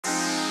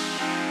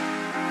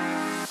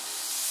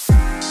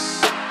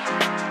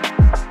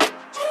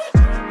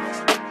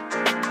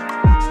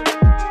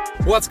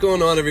What's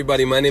going on,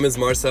 everybody? My name is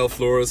Marcel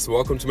Flores.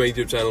 Welcome to my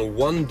YouTube channel,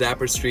 One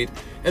Dapper Street,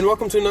 and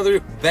welcome to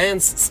another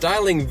Vans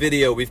styling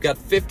video. We've got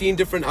 15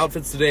 different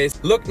outfits today.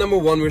 Look number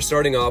one, we're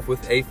starting off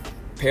with a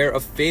pair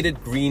of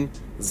faded green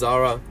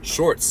Zara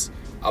shorts.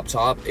 Up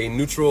top, a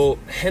neutral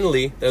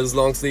Henley that is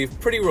long sleeve,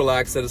 pretty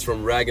relaxed, that is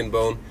from Rag &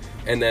 Bone.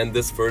 And then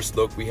this first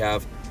look, we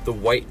have the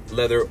white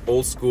leather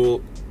old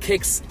school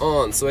kicks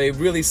on. So a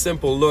really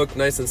simple look,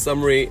 nice and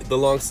summery. The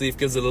long sleeve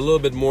gives it a little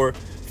bit more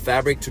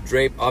fabric to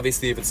drape.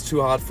 Obviously, if it's too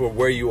hot for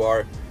where you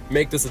are,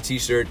 make this a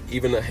t-shirt.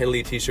 Even a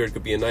Henley t-shirt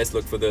could be a nice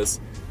look for this,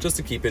 just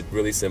to keep it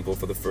really simple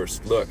for the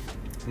first look.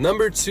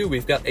 Number two,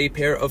 we've got a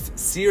pair of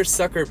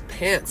seersucker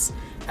pants.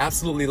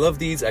 Absolutely love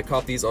these. I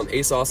caught these on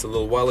ASOS a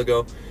little while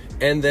ago.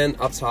 And then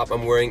up top,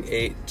 I'm wearing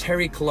a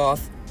terry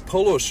cloth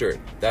polo shirt.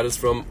 That is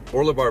from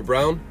Orla Bar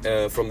Brown,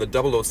 from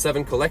the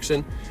 007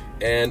 collection.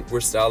 And we're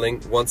styling,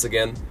 once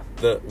again,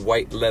 the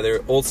white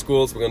leather old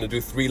schools. We're going to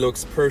do 3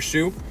 looks per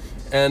shoe.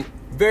 And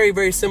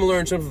very similar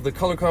in terms of the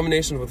color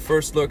combination with the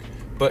first look,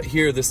 but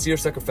here the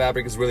seersucker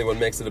fabric is really what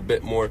makes it a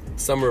bit more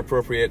summer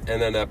appropriate,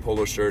 and then that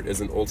polo shirt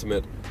is an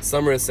ultimate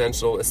summer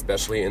essential,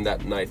 especially in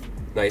that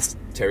nice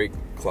terry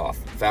cloth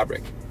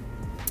fabric.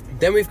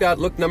 Then we've got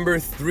look number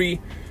 3.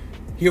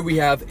 Here we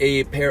have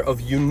a pair of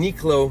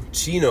Uniqlo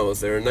chinos.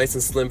 They're a nice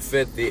and slim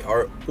fit. They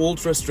are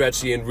ultra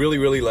stretchy and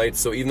really light,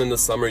 so even in the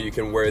summer you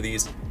can wear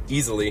these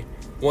easily.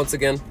 Once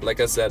again, like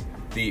I said,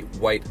 the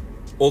white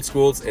old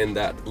schools in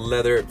that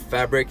leather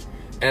fabric.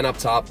 And up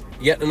top,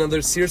 yet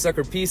another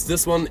seersucker piece.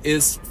 This one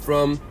is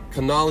from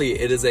Canali.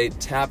 It is a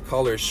tab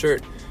collar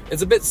shirt.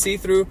 It's a bit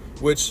see-through,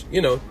 which,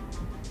 you know,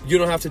 you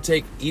don't have to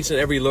take each and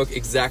every look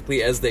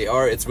exactly as they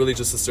are. It's really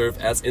just to serve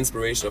as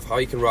inspiration of how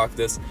you can rock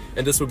this.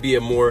 And this would be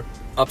a more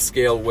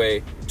upscale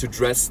way to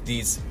dress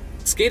these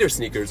skater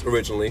sneakers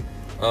originally,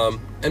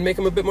 and make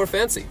them a bit more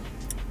fancy.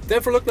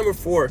 Then for look number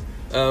 4,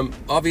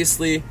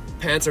 obviously,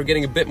 pants are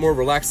getting a bit more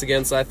relaxed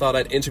again, so I thought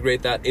I'd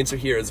integrate that into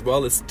here as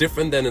well. It's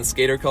different than in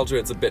skater culture.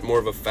 It's a bit more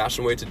of a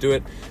fashion way to do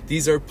it.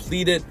 These are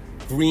pleated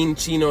green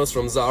chinos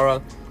from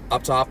Zara.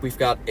 Up top, we've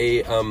got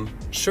a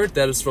shirt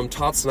that is from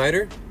Todd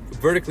Snyder,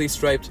 vertically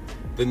striped,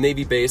 the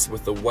navy base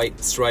with the white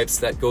stripes.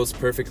 That goes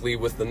perfectly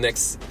with the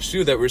next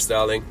shoe that we're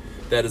styling.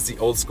 That is the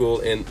old school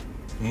in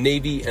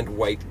navy and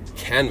white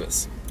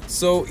canvas.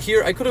 So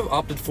here I could have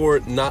opted for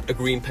not a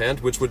green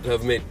pant, which would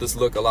have made this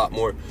look a lot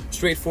more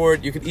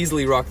straightforward. You could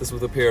easily rock this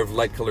with a pair of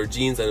light colored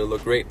jeans and it would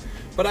look great.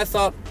 But I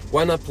thought,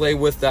 why not play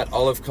with that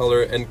olive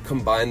color and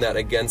combine that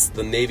against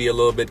the navy a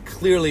little bit.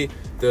 Clearly,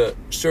 the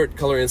shirt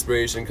color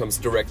inspiration comes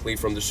directly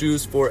from the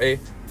shoes for a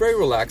very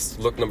relaxed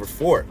look number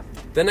 4.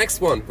 The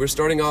next one, we're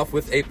starting off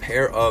with a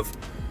pair of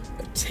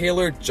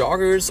tailored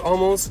joggers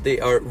almost. They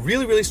are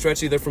really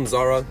stretchy. They're from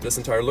Zara. This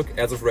entire look,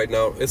 as of right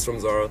now, is from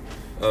Zara.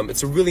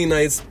 It's a really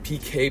nice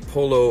PK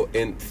polo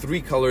in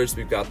 3 colors.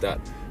 We've got that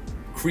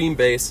cream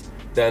base,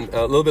 then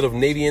a little bit of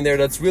navy in there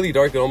that's really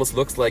dark. It almost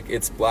looks like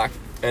it's black,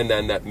 and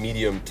then that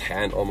medium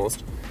tan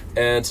almost.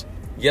 And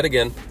yet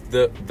again,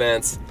 the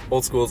Vans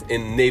old schools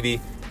in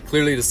navy.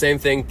 Clearly the same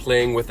thing,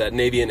 playing with that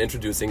navy and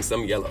introducing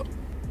some yellow.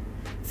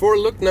 For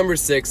look number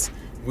 6,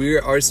 we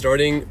are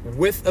starting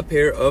with a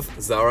pair of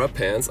Zara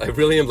pants. I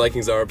really am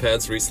liking Zara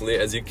pants recently,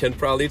 as you can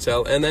probably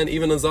tell. And then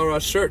even a Zara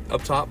shirt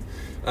up top.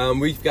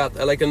 We've got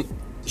like an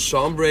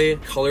chambray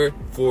color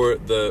for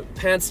the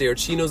pants. They are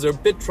chinos. They're a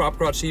bit drop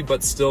crotchy,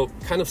 but still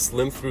kind of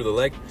slim through the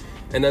leg.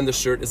 And then the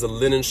shirt is a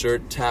linen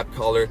shirt, tab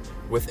collar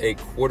with a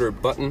quarter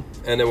button,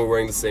 and then we're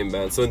wearing the same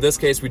band. So in this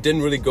case, we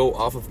didn't really go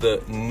off of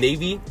the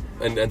navy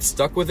and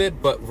stuck with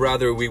it, but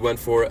rather we went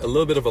for a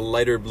little bit of a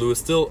lighter blue,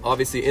 still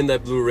obviously in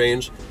that blue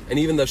range. And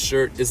even the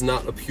shirt is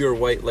not a pure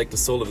white like the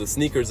sole of the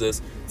sneakers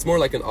is. It's more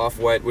like an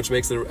off-white, which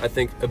makes it, I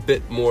think, a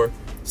bit more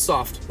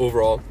soft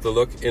overall, the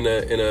look, in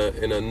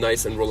a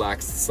nice and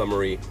relaxed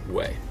summery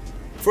way.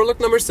 For look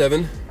number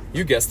 7,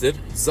 you guessed it,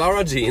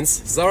 Zara jeans,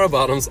 Zara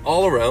bottoms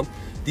all around.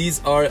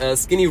 These are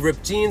skinny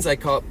ripped jeans. I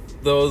caught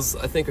those,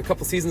 I think, a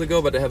couple seasons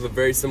ago, but I have a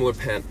very similar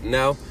pant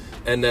now.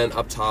 And then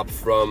up top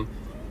from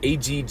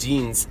AG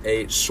Jeans,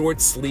 a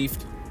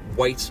short-sleeved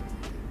white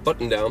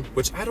button-down,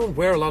 which I don't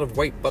wear a lot of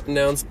white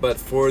button-downs, but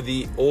for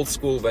the old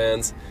school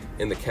Vans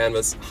in the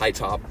canvas high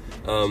top,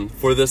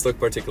 for this look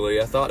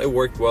particularly, I thought it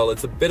worked well.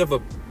 It's a bit of a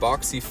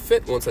boxy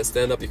fit. Once I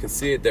stand up, you can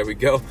see it. There we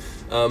go.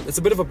 It's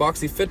a bit of a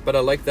boxy fit, but I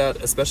like that,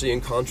 especially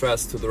in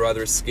contrast to the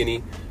rather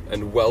skinny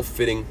and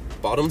well-fitting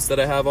bottoms that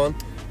I have on.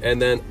 And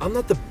then I'm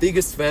not the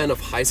biggest fan of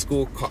high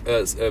school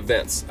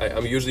Vans.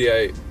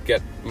 I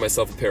get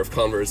myself a pair of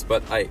Converse,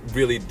 but I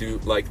really do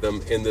like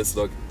them in this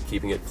look,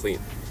 keeping it clean.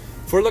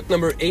 For look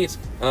number 8,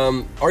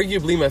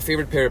 arguably my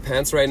favorite pair of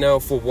pants right now.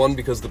 For one,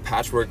 because the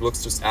patchwork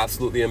looks just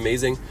absolutely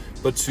amazing,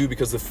 but 2,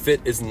 because the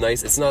fit is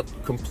nice. It's not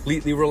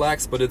completely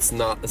relaxed, but it's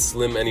not a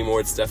slim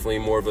anymore. It's definitely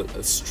more of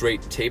a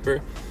straight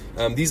taper.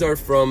 These are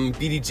from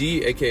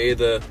BDG, aka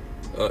the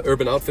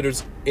Urban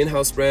Outfitters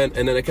in-house brand,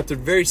 and then I kept it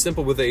very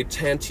simple with a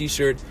tan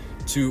t-shirt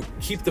to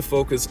keep the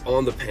focus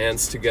on the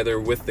pants together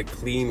with the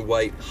clean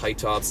white high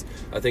tops.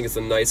 I think it's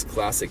a nice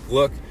classic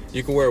look.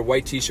 You can wear a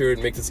white t-shirt,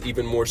 make this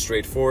even more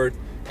straightforward.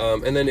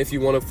 And then if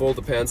you want to fold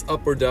the pants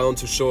up or down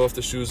to show off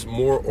the shoes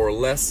more or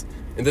less,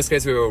 in this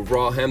case we have a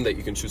raw hem that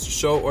you can choose to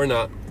show or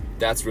not.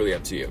 That's really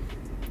up to you.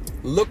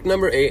 Look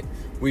number 8,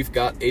 we've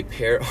got a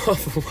pair of,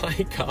 oh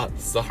my god,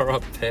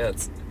 Zara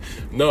pants.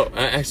 No,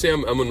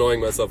 actually I'm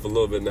annoying myself a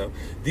little bit now.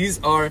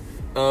 These are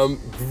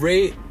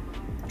gray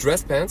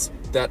dress pants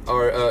that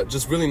are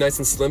just really nice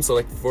and slim, so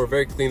like for a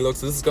very clean look.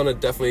 So this is gonna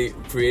definitely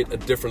create a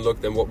different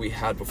look than what we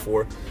had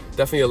before.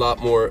 Definitely a lot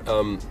more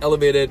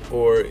elevated,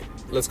 or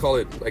let's call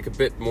it like a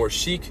bit more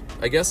chic,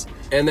 I guess.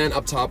 And then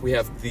up top we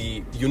have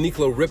the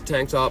Uniqlo ripped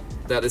tank top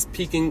that is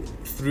peeking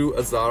through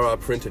a Zara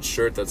printed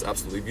shirt that's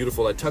absolutely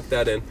beautiful. I tucked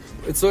that in.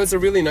 So it's a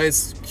really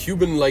nice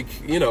Cuban, like,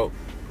 you know,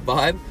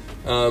 vibe,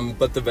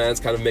 but the Vans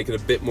kind of make it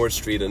a bit more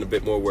street and a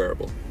bit more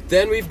wearable.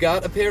 Then we've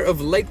got a pair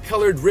of light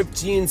colored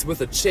ripped jeans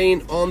with a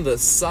chain on the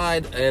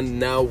side, and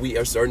now we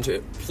are starting to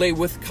play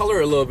with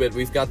color a little bit.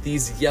 We've got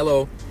these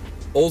yellow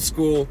old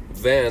school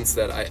Vans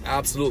that I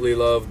absolutely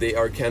love. They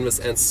are canvas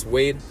and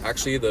suede.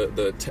 Actually,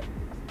 the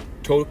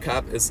toe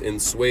cap is in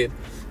suede.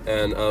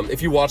 And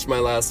if you watched my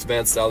last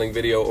Vans styling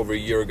video over a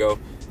year ago,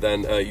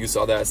 then you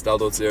saw that I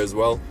styled those there as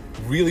well.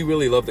 Really,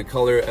 really love the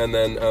color. And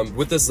then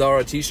with this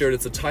Zara t-shirt,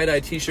 it's a tie-dye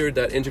t-shirt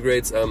that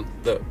integrates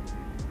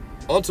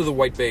onto the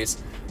white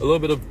base, a little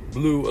bit of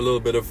blue, a little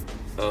bit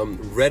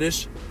of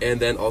reddish, and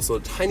then also a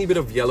tiny bit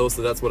of yellow.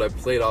 So that's what I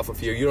played off of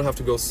here. You don't have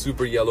to go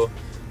super yellow.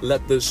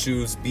 Let the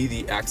shoes be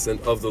the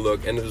accent of the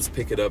look, and just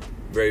pick it up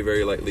very,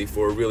 very lightly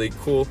for a really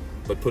cool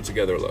but put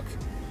together look.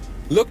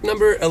 Look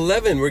number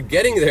 11, we're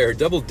getting there,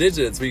 double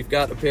digits. We've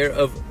got a pair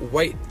of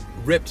white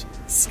ripped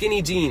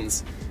skinny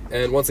jeans,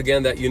 and once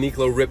again that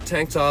Uniqlo ripped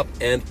tank top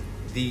and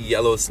the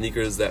yellow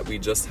sneakers that we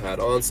just had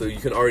on. So you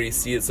can already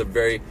see it's a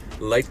very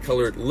light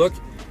colored look.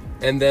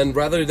 And then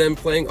rather than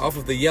playing off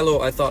of the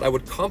yellow, I thought I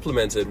would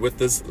complement it with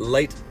this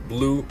light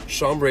blue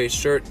chambray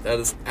shirt that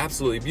is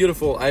absolutely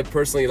beautiful. I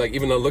personally, like,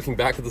 even though looking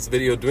back at this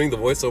video doing the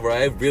voiceover,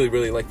 I really,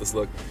 really like this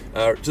look.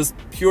 Just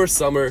pure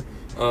summer.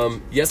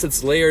 Yes,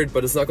 it's layered,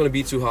 but it's not going to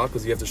be too hot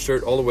because you have the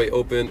shirt all the way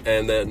open,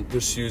 and then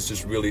the shoes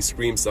just really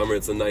scream summer.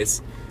 It's a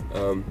nice,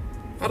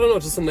 I don't know,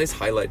 just a nice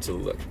highlight to the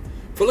look.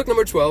 For look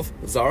number 12,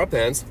 Zara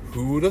pants.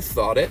 Who would have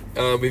thought it?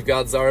 We've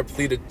got Zara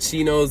pleated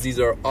chinos.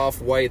 These are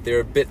off-white. They're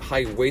a bit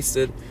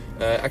high-waisted.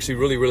 Actually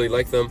really, really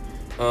like them.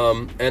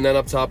 And then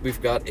up top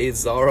we've got a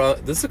Zara.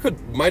 This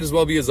might as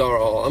well be a Zara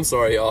haul. I'm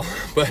sorry, y'all,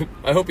 but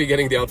I hope you're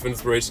getting the outfit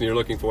inspiration you're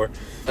looking for.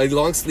 A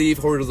long sleeve,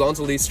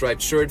 horizontally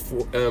striped shirt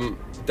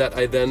that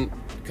I then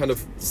kind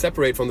of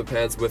separate from the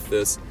pants with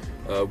this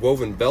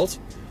woven belt.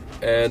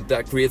 And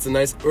that creates a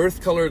nice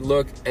earth colored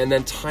look, and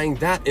then tying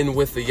that in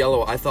with the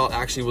yellow I thought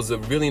actually was a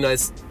really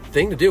nice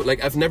thing to do.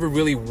 Like, I've never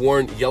really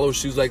worn yellow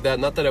shoes like that.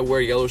 Not that I wear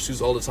yellow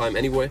shoes all the time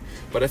anyway,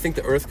 but I think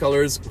the earth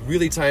colors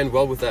really tie in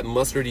well with that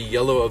mustardy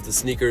yellow of the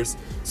sneakers.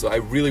 So I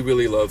really,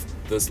 really love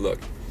this look.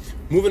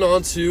 Moving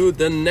on to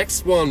the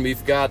next one,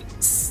 we've got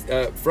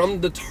from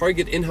the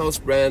Target in-house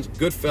brand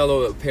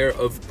Goodfellow, a pair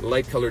of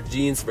light colored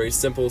jeans, very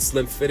simple,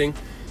 slim fitting.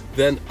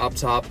 Then up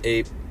top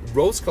a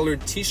rose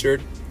colored t-shirt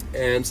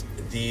and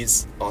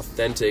these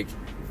authentic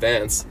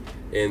Vans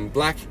in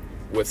black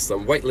with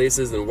some white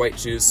laces and white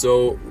shoes.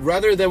 So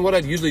rather than what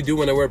I'd usually do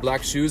when I wear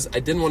black shoes,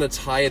 I didn't want to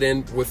tie it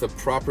in with a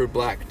proper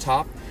black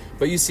top.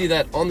 But you see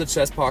that on the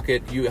chest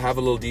pocket, you have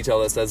a little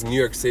detail that says New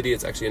York City.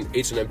 It's actually an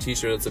H&M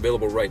t-shirt that's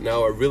available right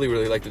now. I really,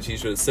 really like the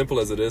t-shirt, as simple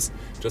as it is.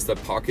 Just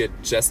that pocket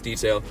chest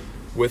detail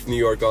with New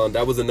York on.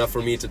 That was enough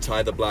for me to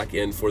tie the black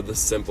in for the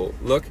simple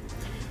look.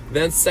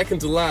 Then second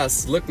to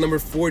last, look number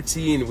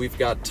 14, we've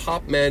got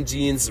Topman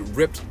jeans,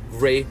 ripped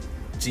gray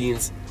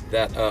jeans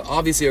that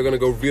obviously are going to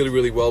go really,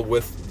 really well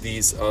with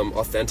these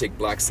authentic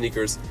black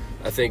sneakers.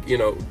 I think, you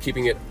know,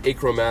 keeping it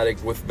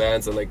achromatic with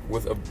Vans and like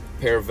with a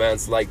pair of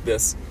Vans like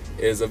this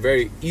is a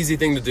very easy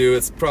thing to do.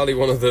 It's probably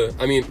one of the,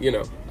 I mean, you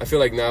know, I feel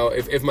like now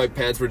if my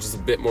pants were just a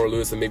bit more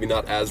loose and maybe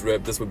not as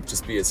ripped, this would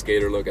just be a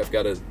skater look. I've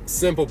got a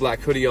simple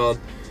black hoodie on.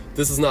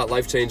 This is not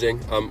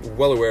life-changing, I'm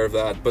well aware of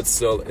that, but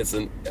still, it's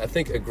I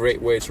think a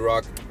great way to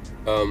rock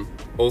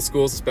old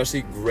schools,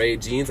 especially gray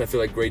jeans. I feel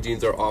like gray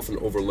jeans are often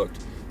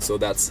overlooked. So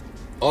that's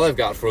all I've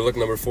got for look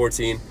number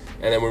 14.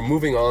 And then we're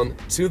moving on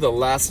to the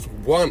last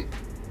one,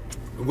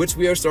 which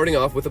we are starting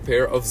off with a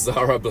pair of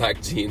Zara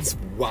black jeans.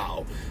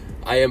 Wow,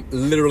 I am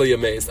literally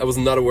amazed. I was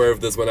not aware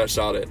of this when I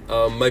shot it.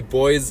 My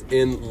boys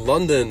in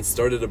London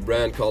started a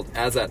brand called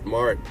Azat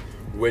Mart,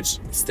 which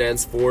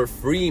stands for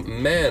Free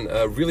Man,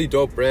 a really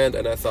dope brand,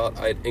 and I thought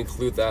I'd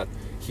include that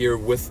here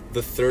with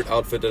the third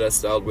outfit that I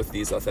styled with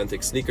these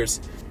authentic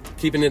sneakers.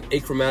 Keeping it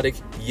achromatic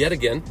yet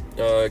again,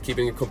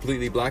 keeping it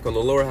completely black on the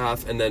lower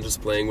half, and then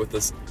just playing with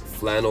this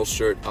flannel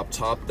shirt up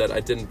top that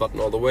I didn't button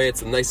all the way.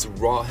 It's a nice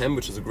raw hem,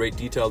 which is a great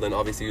detail. Then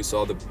obviously you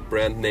saw the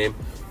brand name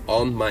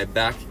on my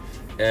back,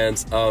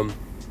 and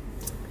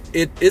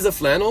it is a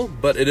flannel,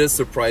 but it is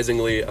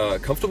surprisingly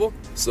comfortable,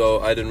 so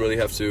I didn't really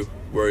have to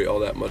worry all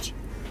that much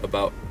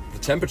about the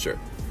temperature.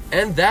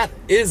 And that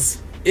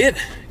is it.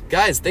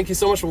 Guys, thank you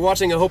so much for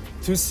watching. I hope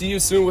to see you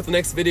soon with the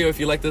next video. If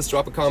you like this,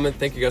 drop a comment.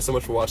 Thank you guys so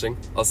much for watching.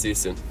 I'll see you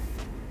soon.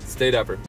 Stay dapper.